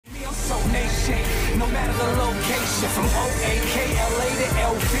no matter the location. From O-A-K-L-A to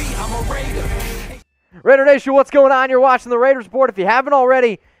L-V, I'm a Raider. Raider Nation, what's going on? You're watching the Raiders Report. If you haven't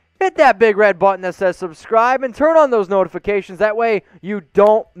already, hit that big red button that says subscribe and turn on those notifications. That way you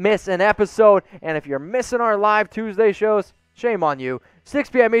don't miss an episode. And if you're missing our live Tuesday shows, shame on you. 6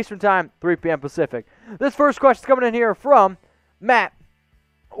 p.m. Eastern Time, 3 p.m. Pacific. This first question is coming in here from Matt.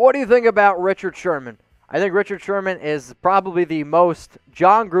 What do you think about Richard Sherman? I think Richard Sherman is probably the most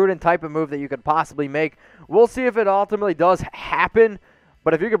John Gruden type of move that you could possibly make. We'll see if it ultimately does happen.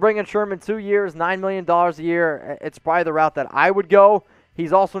 But if you could bring in Sherman 2 years, $9 million a year, it's probably the route that I would go.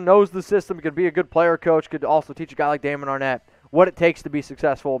 He's also knows the system, could be a good player coach, could also teach a guy like Damon Arnett what it takes to be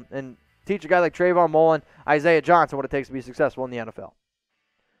successful, and teach a guy like Trayvon Mullen, Isaiah Johnson what it takes to be successful in the NFL.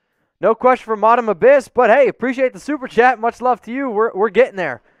 No question from Autumn Abyss, but hey, appreciate the super chat. Much love to you. We're getting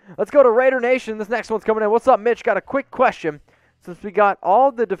there. Let's go to Raider Nation. This next one's coming in. What's up, Mitch? Got a quick question. Since we got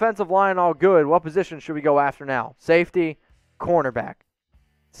all the defensive line all good, what position should we go after now? Safety, cornerback.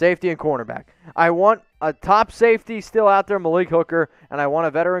 Safety and cornerback. I want a top safety still out there, Malik Hooker, and I want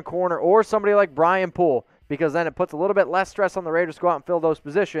a veteran corner or somebody like Brian Poole, because then it puts a little bit less stress on the Raiders to go out and fill those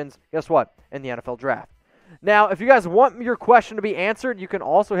positions, guess what, in the NFL draft. Now, if you guys want your question to be answered, you can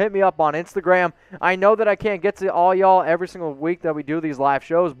also hit me up on Instagram. I know that I can't get to all y'all every single week that we do these live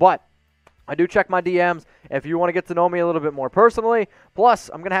shows, but I do check my DMs if you want to get to know me a little bit more personally. Plus,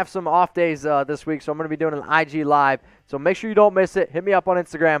 I'm going to have some off days this week, so I'm going to be doing an IG Live. So make sure you don't miss it. Hit me up on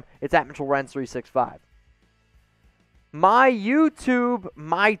Instagram. It's at Mitchell Renz 365. My YouTube,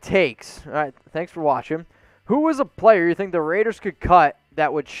 my takes. All right, thanks for watching. Who was a player you think the Raiders could cut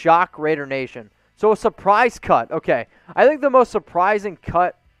that would shock Raider Nation? So a surprise cut. Okay, I think the most surprising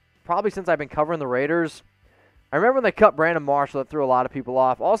cut probably since I've been covering the Raiders, I remember when they cut Brandon Marshall, that threw a lot of people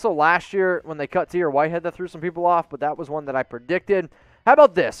off. Also, last year, when they cut T.R. Whitehead, that threw some people off, but that was one that I predicted. How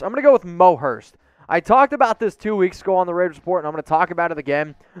about this? I'm going to go with Mo Hurst. I talked about this 2 weeks ago on the Raiders Report, and I'm going to talk about it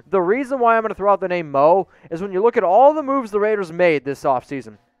again. The reason why I'm going to throw out the name Mo is when you look at all the moves the Raiders made this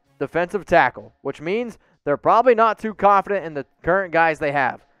offseason. Defensive tackle, which means they're probably not too confident in the current guys they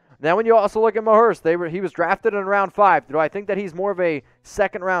have. Then when you also look at Mo Hurst, he was drafted in round 5. Do I think that he's more of a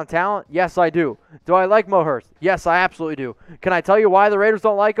second-round talent? Yes, I do. Do I like Mo Hurst? Yes, I absolutely do. Can I tell you why the Raiders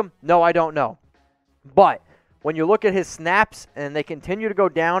don't like him? No, I don't know. But when you look at his snaps, and they continue to go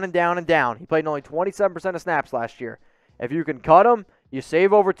down and down and down, he played only 27% of snaps last year. If you can cut him, you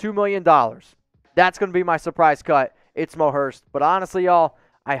save over $2 million. That's going to be my surprise cut. It's Mo Hurst. But honestly, y'all,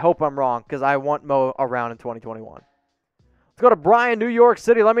 I hope I'm wrong because I want Mo around in 2021. Let's go to Brian, New York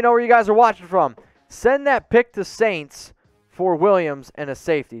City. Let me know where you guys are watching from. Send that pick to Saints for Williams and a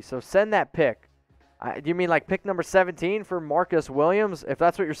safety. So send that pick. Do you mean like pick number 17 for Marcus Williams? If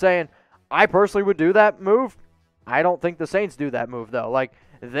that's what you're saying, I personally would do that move. I don't think the Saints do that move, though. Like,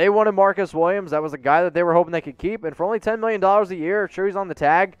 they wanted Marcus Williams. That was a guy that they were hoping they could keep. And for only $10 million a year, sure he's on the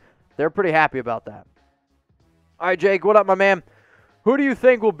tag, they're pretty happy about that. All right, Jake, what up, my man? Who do you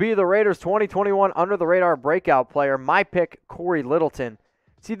think will be the Raiders' 2021 under-the-radar breakout player? My pick, Corey Littleton.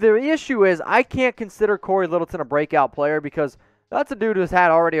 See, the issue is I can't consider Corey Littleton a breakout player because that's a dude who's had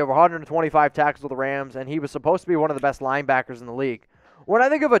already over 125 tackles with the Rams, and he was supposed to be one of the best linebackers in the league. When I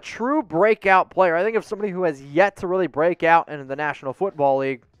think of a true breakout player, I think of somebody who has yet to really break out in the National Football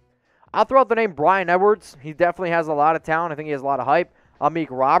League. I'll throw out the name Brian Edwards. He definitely has a lot of talent. I think he has a lot of hype. Amik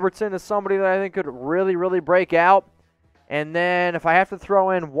Robertson is somebody that I think could really, really break out. And then if I have to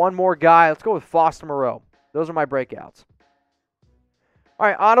throw in one more guy, let's go with Foster Moreau. Those are my breakouts. All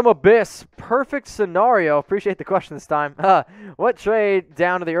right, Autumn Abyss, perfect scenario. Appreciate the question this time. What trade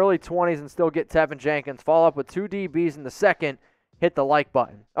down to the early 20s and still get Tevin Jenkins? Follow up with 2 DBs in the second. Hit the like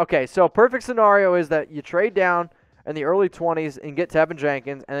button. Okay, so perfect scenario is that you trade down in the early 20s and get Tevin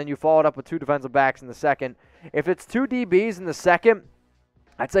Jenkins, and then you follow it up with 2 defensive backs in the second. If it's 2 DBs in the second,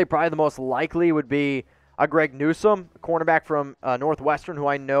 I'd say probably the most likely would be a Greg Newsome, a cornerback from Northwestern, who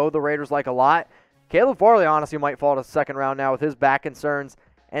I know the Raiders like a lot. Caleb Farley, honestly, might fall to the second round now with his back concerns.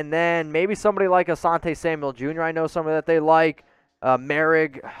 And then maybe somebody like Asante Samuel Jr. I know somebody that they like.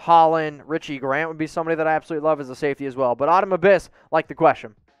 Merrick, Holland, Richie Grant would be somebody that I absolutely love as a safety as well. But Autumn Abyss, like the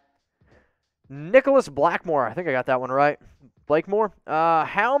question. Nicholas Blackmore, I think I got that one right. Blakemore.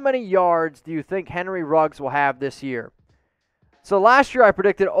 How many yards do you think Henry Ruggs will have this year? So last year I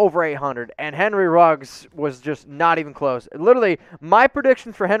predicted over 800, and Henry Ruggs was just not even close. Literally, my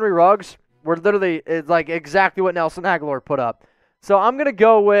predictions for Henry Ruggs were literally like exactly what Nelson Aguilar put up. So I'm going to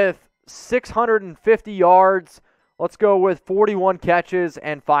go with 650 yards. Let's go with 41 catches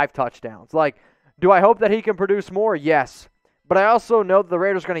and 5 touchdowns. Like, do I hope that he can produce more? Yes. But I also know that the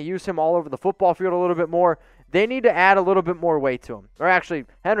Raiders are going to use him all over the football field a little bit more. they need to add a little bit more weight to him. Or actually,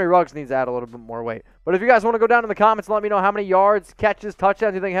 Henry Ruggs needs to add a little bit more weight. But if you guys want to go down in the comments and let me know how many yards, catches,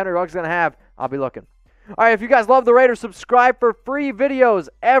 touchdowns you think Henry Ruggs is going to have, I'll be looking. All right, if you guys love the Raiders, subscribe for free videos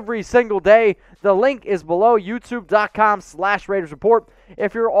every single day. The link is below, youtube.com/Raiders Report.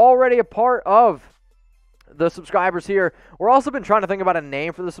 If you're already a part of the subscribers here, we're also been trying to think about a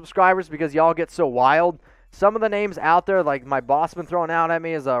name for the subscribers because y'all get so wild. Some of the names out there, like my boss been throwing out at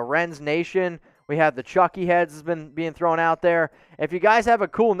me, is Renz Nation. We have the Chucky Heads has been being thrown out there. If you guys have a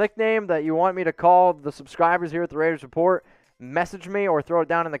cool nickname that you want me to call the subscribers here at the Raiders Report, message me or throw it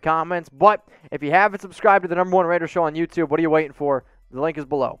down in the comments. But if you haven't subscribed to the #1 Raiders show on YouTube, what are you waiting for? The link is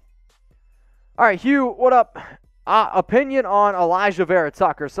below. All right, Hugh, what up? Opinion on Alijah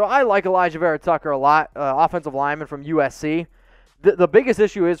Vera-Tucker. So I like Alijah Vera-Tucker a lot, offensive lineman from USC. The biggest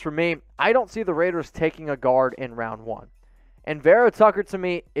issue is for me, I don't see the Raiders taking a guard in round 1. And Vera-Tucker to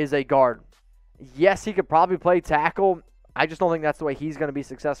me is a guard. Yes, he could probably play tackle. I just don't think that's the way he's going to be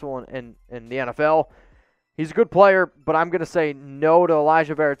successful in the NFL. He's a good player, but I'm going to say no to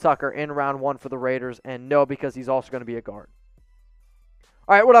Alijah Vera-Tucker in round 1 for the Raiders, and no because he's also going to be a guard.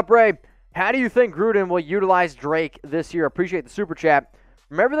 All right, what up, Ray? How do you think Gruden will utilize Drake this year? Appreciate the super chat.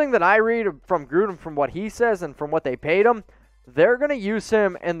 From everything that I read from Gruden, from what he says and from what they paid him, they're going to use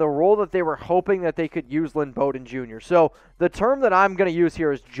him in the role that they were hoping that they could use Lynn Bowden Jr. So the term that I'm going to use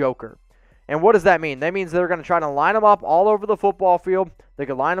here is joker. And what does that mean? That means they're going to try to line him up all over the football field. They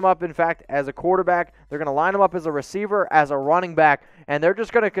could line him up, in fact, as a quarterback. They're going to line him up as a receiver, as a running back, and they're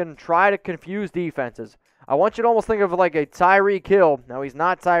just going to try to confuse defenses. I want you to almost think of it like a Tyreek Hill. Now, he's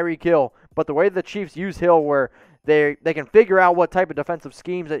not Tyreek Hill, but the way the Chiefs use Hill where they can figure out what type of defensive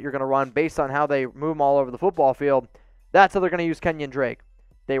schemes that you're going to run based on how they move him all over the football field, that's how they're going to use Kenyan Drake.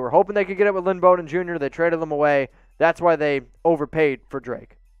 They were hoping they could get it with Lynn Bowden Jr. They traded him away. That's why they overpaid for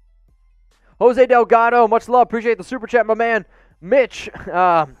Drake. Jose Delgado, much love. Appreciate the super chat, my man. Mitch,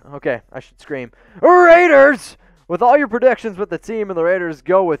 okay, I should scream. Raiders! With all your predictions with the team and the Raiders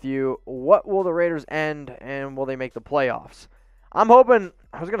go with you, what will the Raiders end and will they make the playoffs? I'm hoping,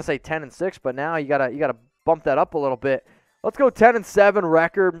 I was going to say 10-6, but now you gotta bump that up a little bit. Let's go 10-7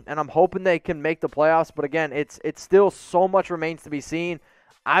 record, and I'm hoping they can make the playoffs. But again, it's still so much remains to be seen.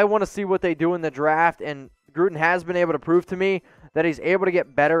 I want to see what they do in the draft, and Gruden has been able to prove to me that he's able to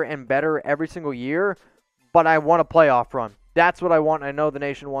get better and better every single year, but I want a playoff run. That's what I want. I know the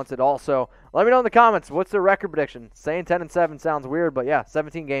nation wants it also. Let me know in the comments, what's their record prediction? Saying 10-7 sounds weird, but yeah,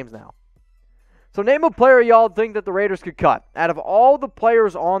 17 games now. So name a player y'all think that the Raiders could cut. Out of all the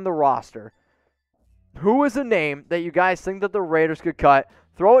players on the roster, who is a name that you guys think that the Raiders could cut?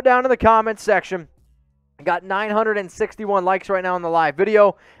 Throw it down in the comments section. I got 961 likes right now on the live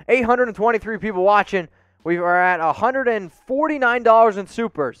video. 823 people watching. We are at $149 in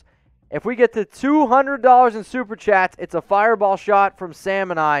supers. If we get to $200 in super chats, it's a fireball shot from Sam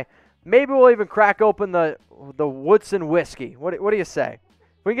and I. Maybe we'll even crack open the Woodson whiskey. What do you say?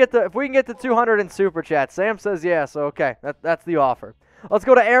 If we can get to 200 in super chats, Sam says yes. Okay, that's the offer. Let's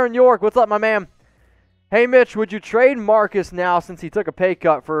go to Aaron York. What's up, my man? Hey, Mitch, would you trade Marcus now since he took a pay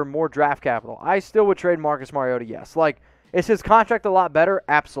cut for more draft capital? I still would trade Marcus Mariota, yes. Like, is his contract a lot better?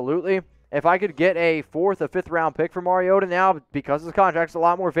 Absolutely. If I could get a 4th or 5th round pick for Mariota now because his contract's a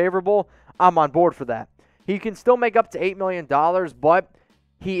lot more favorable, I'm on board for that. He can still make up to $8 million, but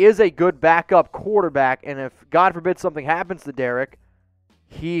he is a good backup quarterback, and if, God forbid, something happens to Derek,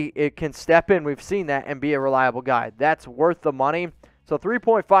 it can step in, we've seen that, and be a reliable guy. That's worth the money. So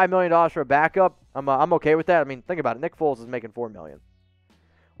 $3.5 million for a backup, I'm okay with that. I mean, think about it. Nick Foles is making $4 million.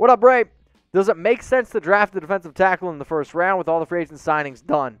 What up, Ray? Does it make sense to draft the defensive tackle in the first round with all the free agent signings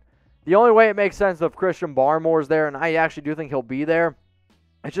done? The only way it makes sense if Christian Barmore's there, and I actually do think he'll be there,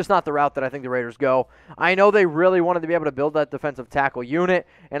 it's just not the route that I think the Raiders go. I know they really wanted to be able to build that defensive tackle unit,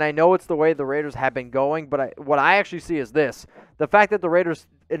 and I know it's the way the Raiders have been going, but what I actually see is this. The fact that the Raiders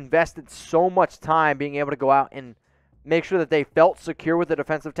invested so much time being able to go out and make sure that they felt secure with the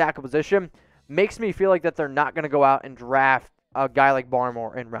defensive tackle position makes me feel like that they're not going to go out and draft a guy like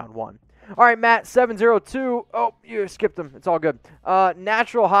Barmore in round 1. All right, Matt, 702. Oh, you skipped him. It's all good.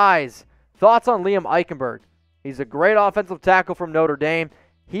 Natural Highs. Thoughts on Liam Eichenberg? He's a great offensive tackle from Notre Dame.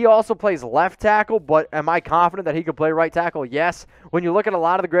 He also plays left tackle, but am I confident that he could play right tackle? Yes. When you look at a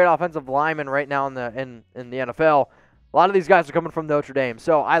lot of the great offensive linemen right now in the NFL, a lot of these guys are coming from Notre Dame.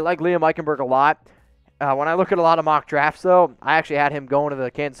 So I like Liam Eichenberg a lot. When I look at a lot of mock drafts, though, I actually had him going to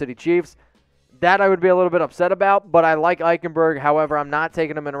the Kansas City Chiefs. That I would be a little bit upset about, but I like Eichenberg. However, I'm not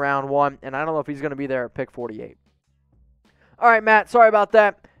taking him in round 1, and I don't know if he's going to be there at pick 48. All right, Matt, sorry about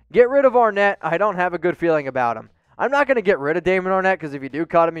that. Get rid of Arnett. I don't have a good feeling about him. I'm not going to get rid of Damon Arnett because if you do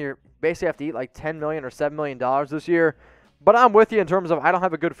cut him, you're basically have to eat like $10 million or $7 million this year. But I'm with you in terms of I don't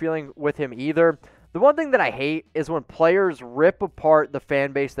have a good feeling with him either. The one thing that I hate is when players rip apart the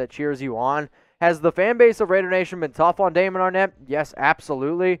fan base that cheers you on. Has the fan base of Raider Nation been tough on Damon Arnett? Yes,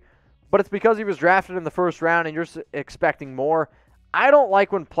 absolutely. But it's because he was drafted in the first round and you're expecting more. I don't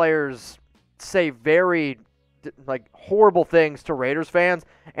like when players say very horrible things to Raiders fans.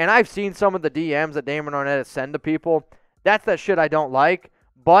 And I've seen some of the DMs that Damon Arnett has sent to people. That's that shit I don't like.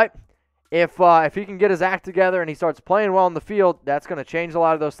 But if he can get his act together and he starts playing well in the field, that's going to change a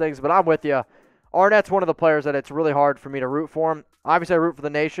lot of those things. But I'm with you. Arnett's one of the players that it's really hard for me to root for him. Obviously, I root for the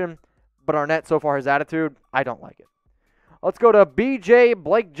nation. But Arnett, so far, his attitude, I don't like it. Let's go to BJ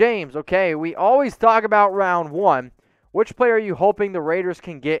Blake James. Okay, we always talk about round 1. Which player are you hoping the Raiders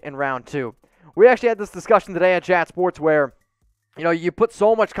can get in round 2? We actually had this discussion today at Chat Sports where, you put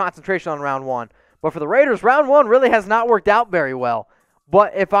so much concentration on round 1. But for the Raiders, round 1 really has not worked out very well.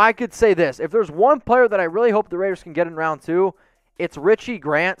 But if I could say this, if there's one player that I really hope the Raiders can get in round 2, it's Richie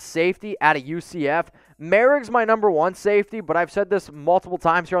Grant, safety out of UCF. Merrick's my number 1 safety, but I've said this multiple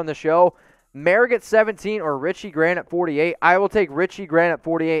times here on the show. Merrick at 17 or Richie Grant at 48. I will take Richie Grant at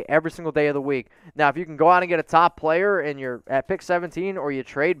 48 every single day of the week. Now, if you can go out and get a top player and you're at pick 17 or you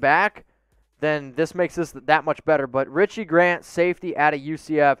trade back, then this makes this that much better. But Richie Grant, safety out of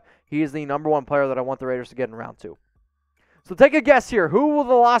UCF, he is the number 1 player that I want the Raiders to get in round 2. So take a guess here. Who will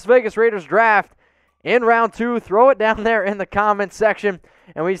the Las Vegas Raiders draft in round 2? Throw it down there in the comments section.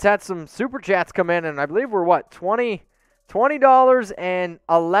 And we just had some super chats come in, and I believe we're,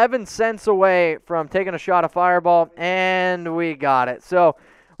 $20.11 away from taking a shot of Fireball, and we got it. So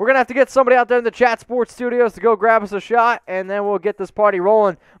we're going to have to get somebody out there in the Chat Sports studios to go grab us a shot, and then we'll get this party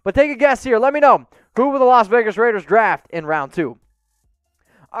rolling. But take a guess here. Let me know. Who will the Las Vegas Raiders draft in round 2?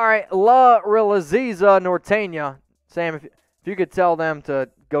 All right, La Relaziza Norteña. Sam, if you could tell them to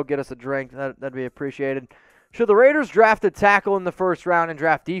go get us a drink, that'd be appreciated. Should the Raiders draft a tackle in the first round and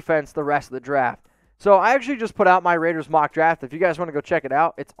draft defense the rest of the draft? So I actually just put out my Raiders mock draft. If you guys want to go check it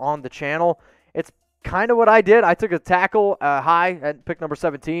out, it's on the channel. It's kind of what I did. I took a tackle high at pick number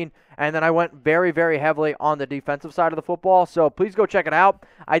 17, and then I went very, very heavily on the defensive side of the football. So please go check it out.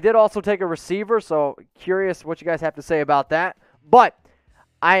 I did also take a receiver, so curious what you guys have to say about that. But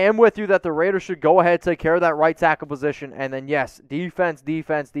I am with you that the Raiders should go ahead, take care of that right tackle position, and then, yes, defense.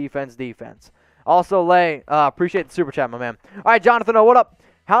 Also, Lay, appreciate the super chat, my man. All right, Jonathan, what up?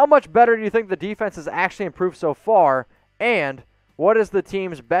 How much better do you think the defense has actually improved so far, and what is the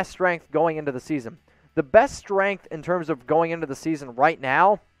team's best strength going into the season? The best strength in terms of going into the season right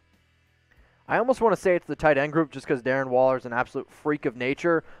now, I almost want to say it's the tight end group just because Darren Waller is an absolute freak of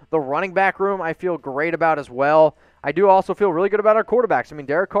nature. The running back room I feel great about as well. I do also feel really good about our quarterbacks. I mean,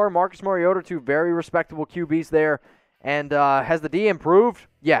 Derek Carr, Marcus Mariota, 2 very respectable QBs there. And has the D improved?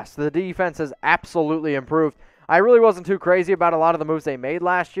 Yes, the defense has absolutely improved. I really wasn't too crazy about a lot of the moves they made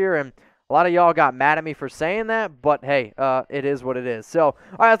last year, and a lot of y'all got mad at me for saying that, but hey, it is what it is. So, all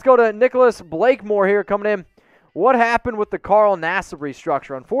right, let's go to Nicholas Blakemore here coming in. What happened with the Carl Nassib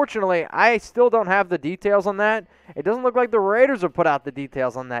restructure? Unfortunately, I still don't have the details on that. It doesn't look like the Raiders have put out the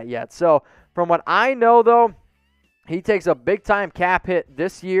details on that yet. So, from what I know, though, he takes a big-time cap hit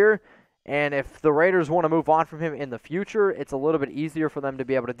this year, and if the Raiders want to move on from him in the future, it's a little bit easier for them to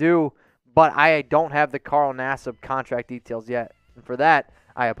be able to do. But I don't have the Carl Nassib contract details yet. And for that,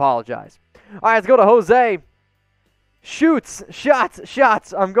 I apologize. All right, let's go to Jose. Shots.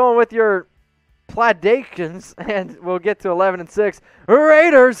 I'm going with your Pladations, and we'll get to 11-6.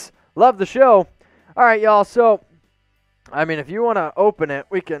 Raiders, love the show. All right, y'all. So, I mean, if you want to open it,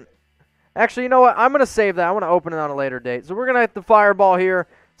 we can. Actually, you know what? I'm going to save that. I want to open it on a later date. So we're going to hit the fireball here.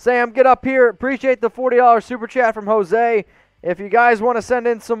 Sam, get up here. Appreciate the $40 super chat from Jose. If you guys want to send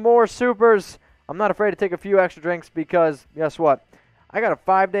in some more supers, I'm not afraid to take a few extra drinks because, guess what? I got a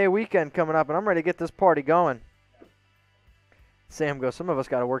 5-day weekend coming up, and I'm ready to get this party going. Sam goes, some of us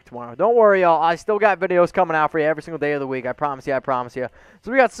got to work tomorrow. Don't worry, y'all. I still got videos coming out for you every single day of the week. I promise you.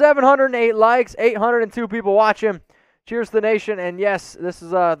 So we got 708 likes, 802 people watching. Cheers to the nation. And, yes, this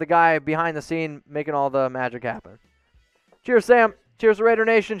is the guy behind the scene making all the magic happen. Cheers, Sam. Cheers to Raider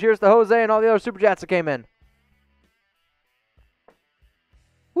Nation. Cheers to Jose and all the other super chats that came in.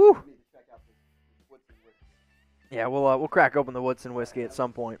 Woo. Yeah, we'll crack open the Woodson whiskey at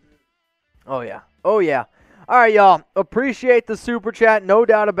some point. Oh, yeah. All right, y'all. Appreciate the super chat, no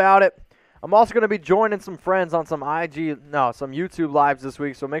doubt about it. I'm also going to be joining some friends on some YouTube lives this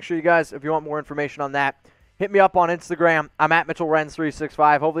week, so make sure you guys, if you want more information on that, hit me up on Instagram. I'm at Mitchell Renz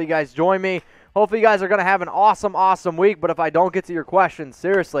 365. Hopefully you guys join me. Hopefully you guys are going to have an awesome week, but if I don't get to your questions,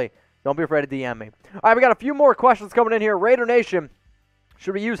 seriously, don't be afraid to DM me. All right, we got a few more questions coming in here. Raider Nation,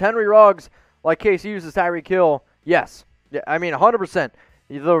 Should we use Henry Ruggs like Casey uses Tyreek Hill? Yes. Yeah, I mean, 100%.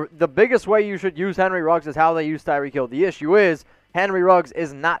 The biggest way you should use Henry Ruggs is how they use Tyreek Hill. The issue is Henry Ruggs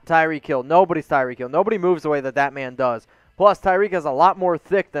is not Tyreek Hill. Nobody's Tyreek Hill. Nobody moves the way that man does. Plus, Tyreek has a lot more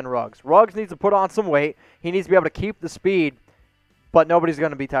thick than Ruggs. Ruggs needs to put on some weight. He needs to be able to keep the speed, but nobody's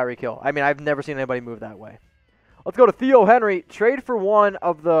going to be Tyreek Hill. I mean, I've never seen anybody move that way. Let's go to Theo Henry. Trade for one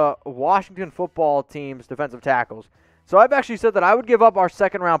of the Washington football team's defensive tackles. So I've actually said that I would give up our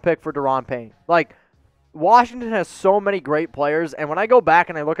second-round pick for Daron Payne. Like, Washington has so many great players, and when I go back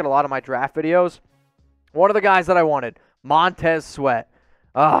and I look at a lot of my draft videos, one of the guys that I wanted, Montez Sweat.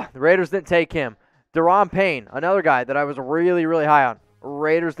 The Raiders didn't take him. Daron Payne, another guy that I was really, really high on.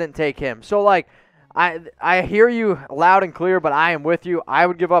 Raiders didn't take him. So, like, I hear you loud and clear, but I am with you. I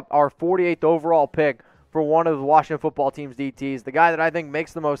would give up our 48th overall pick for one of the Washington football team's DTs. The guy that I think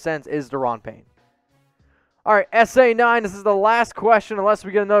makes the most sense is Daron Payne. All right, SA9, this is the last question unless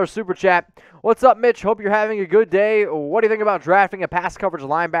we get another super chat. What's up, Mitch? Hope you're having a good day. What do you think about drafting a pass coverage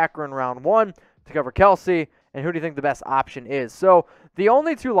linebacker in round 1 to cover Kelsey? And who do you think the best option is? So the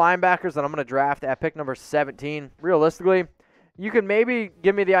only two linebackers that I'm going to draft at pick number 17, realistically, you can maybe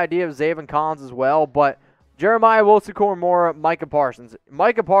give me the idea of Zaven Collins as well, but Jeremiah Wilson-Cormora, Micah Parsons.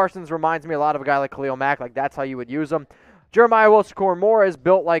 Micah Parsons reminds me a lot of a guy like Khalil Mack. Like, that's how you would use him. Jeremiah Wilson-Cormora is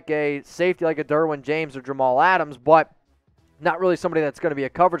built like a safety, like a Derwin James or Jamal Adams, but not really somebody that's going to be a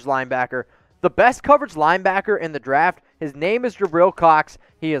coverage linebacker. The best coverage linebacker in the draft, his name is Jabril Cox.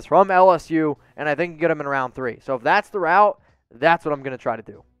 He is from LSU, and I think you can get him in round 3. So if that's the route, that's what I'm going to try to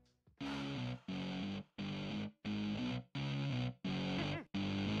do.